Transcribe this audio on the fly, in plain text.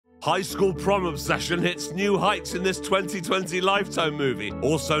High school prom obsession hits new heights in this 2020 Lifetime movie.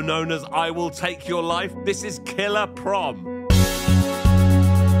 Also known as I Will Take Your Life, this is Killer Prom.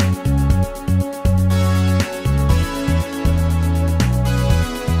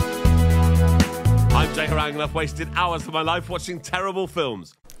 I'm Jay Harangue and I've wasted hours of my life watching terrible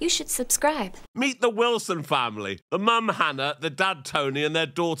films. You should subscribe. Meet the Wilson family. The mum, Hannah, the dad, Tony, and their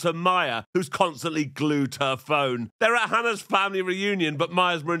daughter, Maya, who's constantly glued to her phone. They're at Hannah's family reunion, but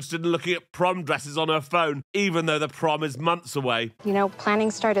Maya's more interested in looking at prom dresses on her phone, even though the prom is months away. You know,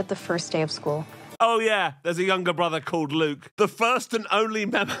 planning started the first day of school. Oh yeah, there's a younger brother called Luke. The first and only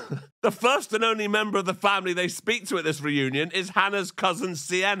member of the family they speak to at this reunion is Hannah's cousin,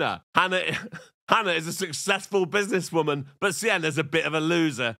 Sienna. Hannah is a successful businesswoman, but Sienna's a bit of a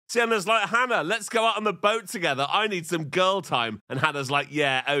loser. Sienna's like, Hannah, let's go out on the boat together. I need some girl time. And Hannah's like,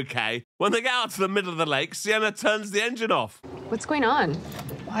 yeah, okay. When they get out to the middle of the lake, Sienna turns the engine off. What's going on?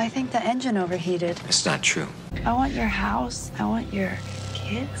 Well, I think the engine overheated. It's not true. I want your house. I want your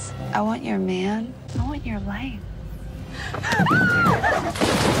kids. I want your man. I want your life.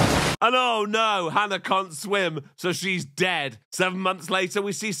 And oh no, Hannah can't swim, so she's dead. 7 months later,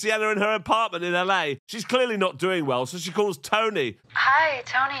 we see Sienna in her apartment in LA. She's clearly not doing well, so she calls Tony. Hi,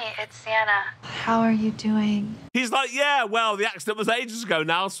 Tony. It's Sienna. How are you doing? He's like, yeah, well, the accident was ages ago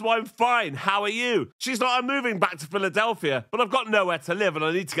now, so I'm fine. How are you? She's like, I'm moving back to Philadelphia, but I've got nowhere to live and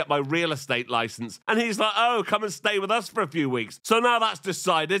I need to get my real estate license. And he's like, oh, come and stay with us for a few weeks. So now that's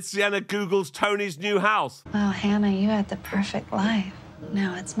decided, Sienna Googles Tony's new house. Well, Hannah, you had the perfect life.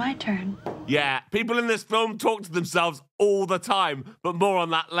 Now it's my turn. Yeah, people in this film talk to themselves all the time, but more on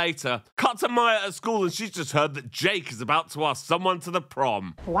that later. Cut to Maya at school and she's just heard that Jake is about to ask someone to the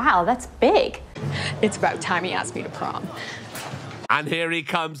prom. Wow, that's big. It's about time he asked me to prom. And here he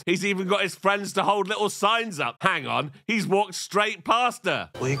comes. He's even got his friends to hold little signs up. Hang on, he's walked straight past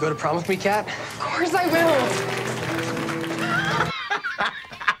her. Will you go to prom with me, Kat? Of course I will.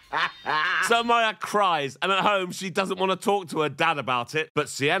 So Maya cries, and at home she doesn't want to talk to her dad about it, but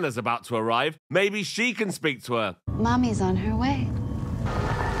Sienna's about to arrive. Maybe she can speak to her. Mommy's on her way.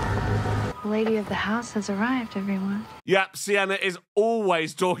 The lady of the house has arrived, everyone. Yep, Sienna is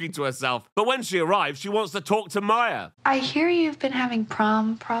always talking to herself, but when she arrives, she wants to talk to Maya. I hear you've been having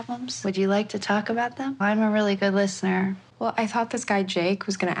prom problems. Would you like to talk about them? I'm a really good listener. Well, I thought this guy Jake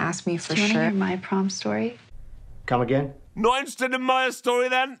was going to ask me for Do you want to sure. hear my prom story? Come again? Not interested in Maya's story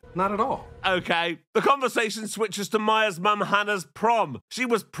then? Not at all. Okay. The conversation switches to Maya's mum Hannah's prom. She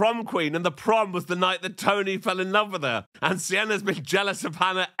was prom queen and the prom was the night that Tony fell in love with her. And Sienna's been jealous of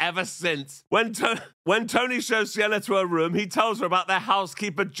Hannah ever since. When Tony shows Sienna to her room, he tells her about their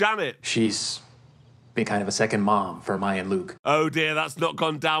housekeeper Janet. She's been kind of a second mom for Maya and Luke. Oh dear, that's not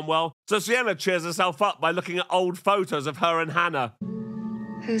gone down well. So Sienna cheers herself up by looking at old photos of her and Hannah.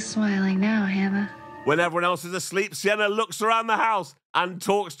 Who's smiling now, Hannah? When everyone else is asleep, Sienna looks around the house and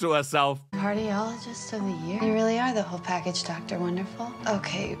talks to herself. Cardiologist of the year? You really are the whole package, Dr. Wonderful.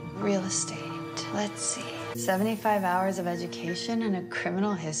 Okay, real estate. Let's see. 75 hours of education and a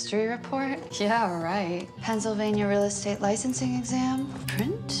criminal history report? Yeah, right. Pennsylvania real estate licensing exam?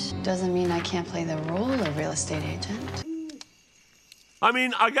 Print? Doesn't mean I can't play the role of real estate agent. I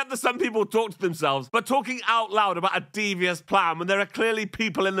mean, I get that some people talk to themselves, but talking out loud about a devious plan when there are clearly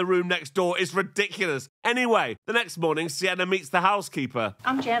people in the room next door is ridiculous. Anyway, the next morning, Sienna meets the housekeeper.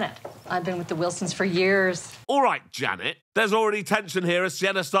 I'm Janet. I've been with the Wilsons for years. All right, Janet. There's already tension here as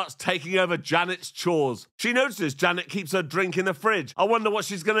Sienna starts taking over Janet's chores. She notices Janet keeps her drink in the fridge. I wonder what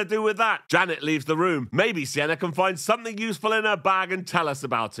she's going to do with that. Janet leaves the room. Maybe Sienna can find something useful in her bag and tell us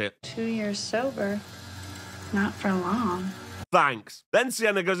about it. 2 years sober. Not for long. Thanks. Then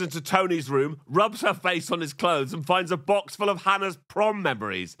Sienna goes into Tony's room, rubs her face on his clothes and finds a box full of Hannah's prom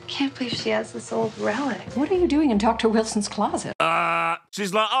memories. Can't believe she has this old relic. What are you doing in Dr. Wilson's closet?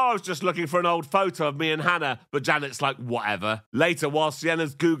 She's like, oh, I was just looking for an old photo of me and Hannah. But Janet's like, whatever. Later, while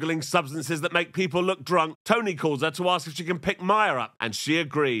Sienna's Googling substances that make people look drunk, Tony calls her to ask if she can pick Maya up, and she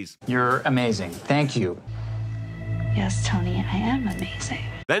agrees. You're amazing. Thank you. Yes, Tony, I am amazing.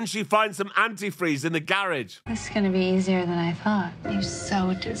 Then she finds some antifreeze in the garage. This is gonna be easier than I thought. You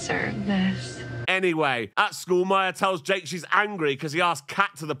so deserve this. Anyway, at school, Maya tells Jake she's angry because he asked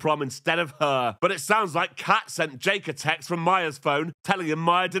Kat to the prom instead of her. But it sounds like Kat sent Jake a text from Maya's phone telling him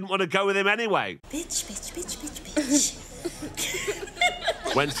Maya didn't want to go with him anyway. Bitch, bitch, bitch, bitch, bitch.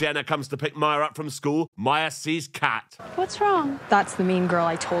 When Sienna comes to pick Maya up from school, Maya sees Kat. What's wrong? That's the mean girl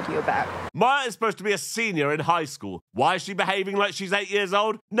I told you about. Maya is supposed to be a senior in high school. Why is she behaving like she's 8 years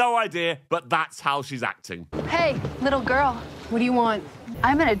old? No idea, but that's how she's acting. Hey, little girl. What do you want?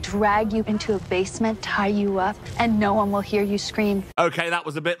 I'm gonna drag you into a basement, tie you up, and no one will hear you scream. Okay, that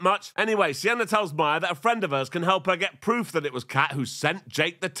was a bit much. Anyway, Sienna tells Maya that a friend of hers can help her get proof that it was Kat who sent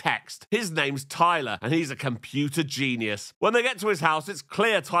Jake the text. His name's Tyler, and he's a computer genius. When they get to his house, it's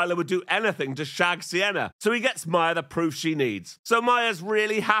clear Tyler would do anything to shag Sienna, so he gets Maya the proof she needs. So Maya's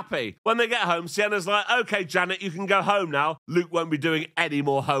really happy. When they get home, Sienna's like, okay, Janet, you can go home now. Luke won't be doing any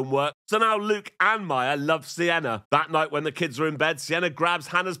more homework. So now Luke and Maya love Sienna. That night when the kids are in bed, Sienna grabs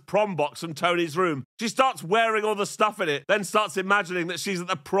Hannah's prom box from Tony's room. She starts wearing all the stuff in it, then starts imagining that she's at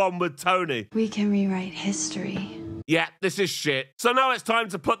the prom with Tony. We can rewrite history. Yeah, this is shit. So now it's time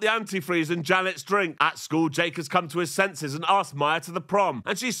to put the antifreeze in Janet's drink. At school, Jake has come to his senses and asked Maya to the prom.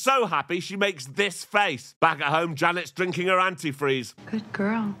 And she's so happy she makes this face. Back at home, Janet's drinking her antifreeze. Good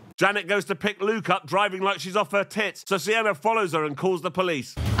girl. Janet goes to pick Luke up, driving like she's off her tits. So Sienna follows her and calls the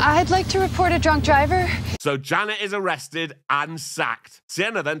police. I'd like to report a drunk driver. So Janet is arrested and sacked.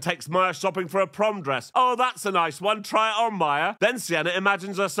 Sienna then takes Maya shopping for a prom dress. Oh, that's a nice one. Try it on, Maya. Then Sienna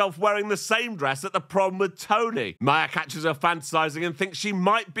imagines herself wearing the same dress at the prom with Tony. Maya catches her fantasizing and thinks she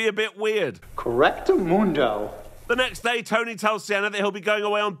might be a bit weird. Correctamundo. The next day, Tony tells Sienna that he'll be going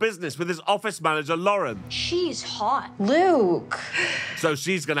away on business with his office manager, Lauren. She's hot. Luke. So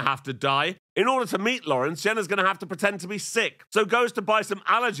she's going to have to die. In order to meet Lauren, Sienna's going to have to pretend to be sick. So goes to buy some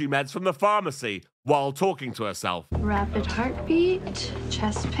allergy meds from the pharmacy while talking to herself. Rapid heartbeat,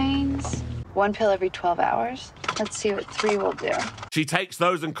 chest pains. 1 pill every 12 hours. Let's see what 3 will do. She takes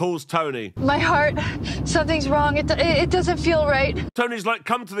those and calls Tony. My heart, something's wrong. It doesn't feel right. Tony's like,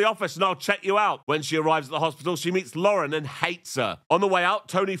 come to the office and I'll check you out. When she arrives at the hospital, she meets Lauren and hates her. On the way out,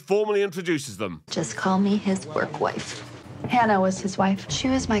 Tony formally introduces them. Just call me his work wife. Hannah was his wife. She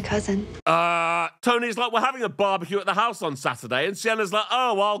was my cousin. Tony's like, we're having a barbecue at the house on Saturday, and Sienna's like,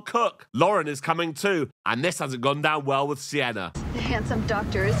 oh, I'll cook. Lauren is coming too, and this hasn't gone down well with Sienna. The handsome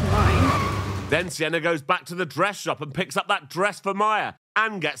doctor is mine. Then Sienna goes back to the dress shop and picks up that dress for Maya,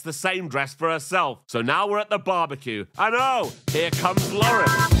 and gets the same dress for herself. So now we're at the barbecue, and oh, here comes Lauren.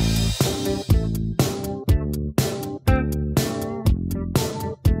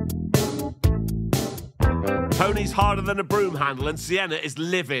 Tony's harder than a broom handle and Sienna is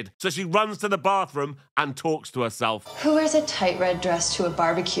livid, so she runs to the bathroom and talks to herself. Who wears a tight red dress to a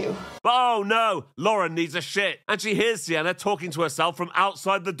barbecue? But oh no, Lauren needs a shit, and she hears Sienna talking to herself from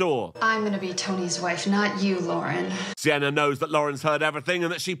outside the door. I'm gonna be Tony's wife, not you, Lauren. Sienna knows that Lauren's heard everything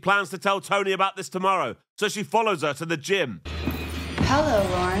and that she plans to tell Tony about this tomorrow, so she follows her to the gym. Hello,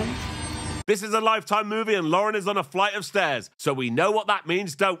 Lauren. This is a Lifetime movie and Lauren is on a flight of stairs, so we know what that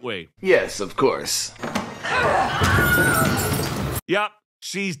means, don't we? Yes, of course. Yup,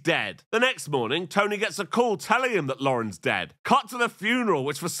 she's dead. The next morning, Tony gets a call telling him that Lauren's dead. Cut to the funeral,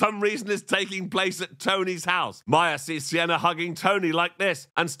 which for some reason is taking place at Tony's house. Maya sees Sienna hugging Tony like this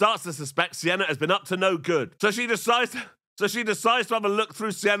and starts to suspect Sienna has been up to no good. So she decides to have a look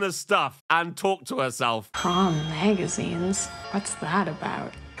through Sienna's stuff and talk to herself. Prom magazines? What's that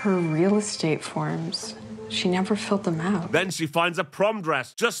about? Her real estate forms. She never filled them out. Then she finds a prom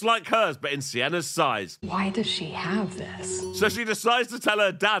dress, just like hers, but in Sienna's size. Why does she have this? So she decides to tell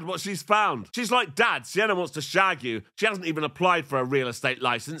her dad what she's found. She's like, Dad, Sienna wants to shag you. She hasn't even applied for a real estate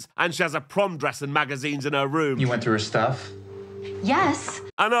license, and she has a prom dress and magazines in her room. You went through her stuff? Yes.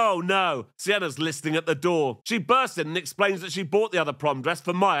 And oh no, Sienna's listening at the door. She bursts in and explains that she bought the other prom dress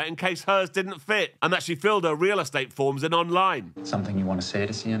for Maya in case hers didn't fit, and that she filled her real estate forms in online. Something you want to say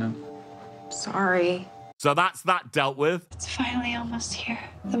to Sienna? Sorry. So that's that dealt with. It's finally almost here.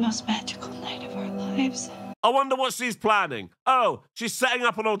 The most magical night of our lives. I wonder what she's planning. Oh, she's setting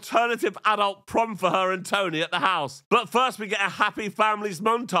up an alternative adult prom for her and Tony at the house. But first we get a happy families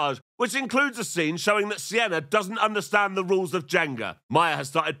montage, which includes a scene showing that Sienna doesn't understand the rules of Jenga. Maya has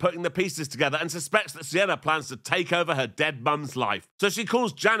started putting the pieces together and suspects that Sienna plans to take over her dead mum's life. So she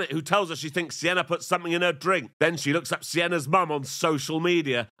calls Janet, who tells her she thinks Sienna put something in her drink. Then she looks up Sienna's mum on social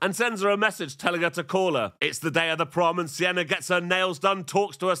media and sends her a message telling her to call her. It's the day of the prom and Sienna gets her nails done,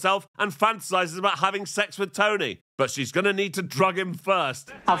 talks to herself and fantasizes about having sex with Tony. But she's gonna need to drug him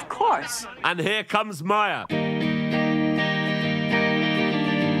first. Of course. And here comes Maya.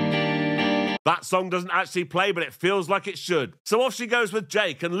 That song doesn't actually play, but it feels like it should. So off she goes with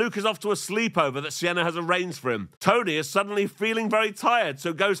Jake, and Luke is off to a sleepover that Sienna has arranged for him. Tony is suddenly feeling very tired,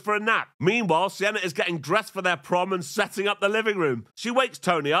 so goes for a nap. Meanwhile, Sienna is getting dressed for their prom and setting up the living room. She wakes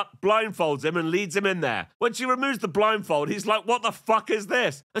Tony up, blindfolds him, and leads him in there. When she removes the blindfold, he's like, what the fuck is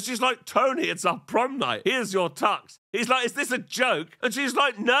this? And she's like, Tony, it's our prom night. Here's your tux. He's like, is this a joke? And she's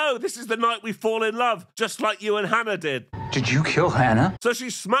like, no, this is the night we fall in love, just like you and Hannah did. Did you kill Hannah? So she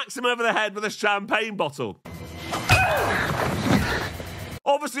smacks him over the head with a champagne bottle.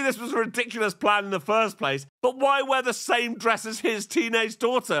 Obviously, this was a ridiculous plan in the first place, but why wear the same dress as his teenage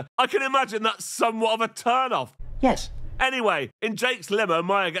daughter? I can imagine that's somewhat of a turn-off. Yes. Anyway, in Jake's limo,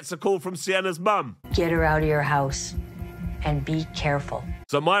 Maya gets a call from Sienna's mum. Get her out of your house and be careful.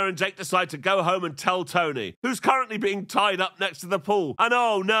 So Maya and Jake decide to go home and tell Tony, who's currently being tied up next to the pool. And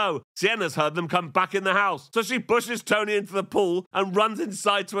oh no, Sienna's heard them come back in the house. So she pushes Tony into the pool and runs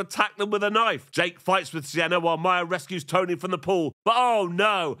inside to attack them with a knife. Jake fights with Sienna while Maya rescues Tony from the pool. But oh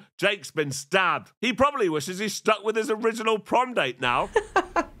no, Jake's been stabbed. He probably wishes he's stuck with his original prom date now.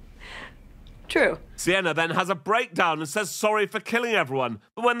 True. Sienna then has a breakdown and says sorry for killing everyone.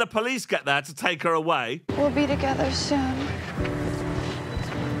 But when the police get there to take her away... We'll be together soon.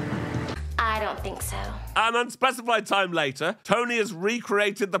 I don't think so. An unspecified time later, Tony has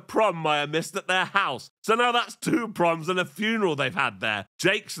recreated the prom Maya missed at their house. So now that's 2 proms and a funeral they've had there.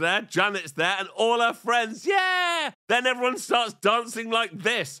 Jake's there, Janet's there, and all her friends. Yeah! Then everyone starts dancing like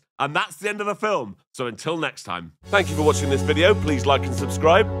this. And that's the end of the film. So until next time. Thank you for watching this video. Please like and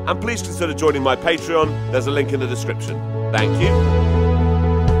subscribe. And please consider joining my Patreon. There's a link in the description. Thank you.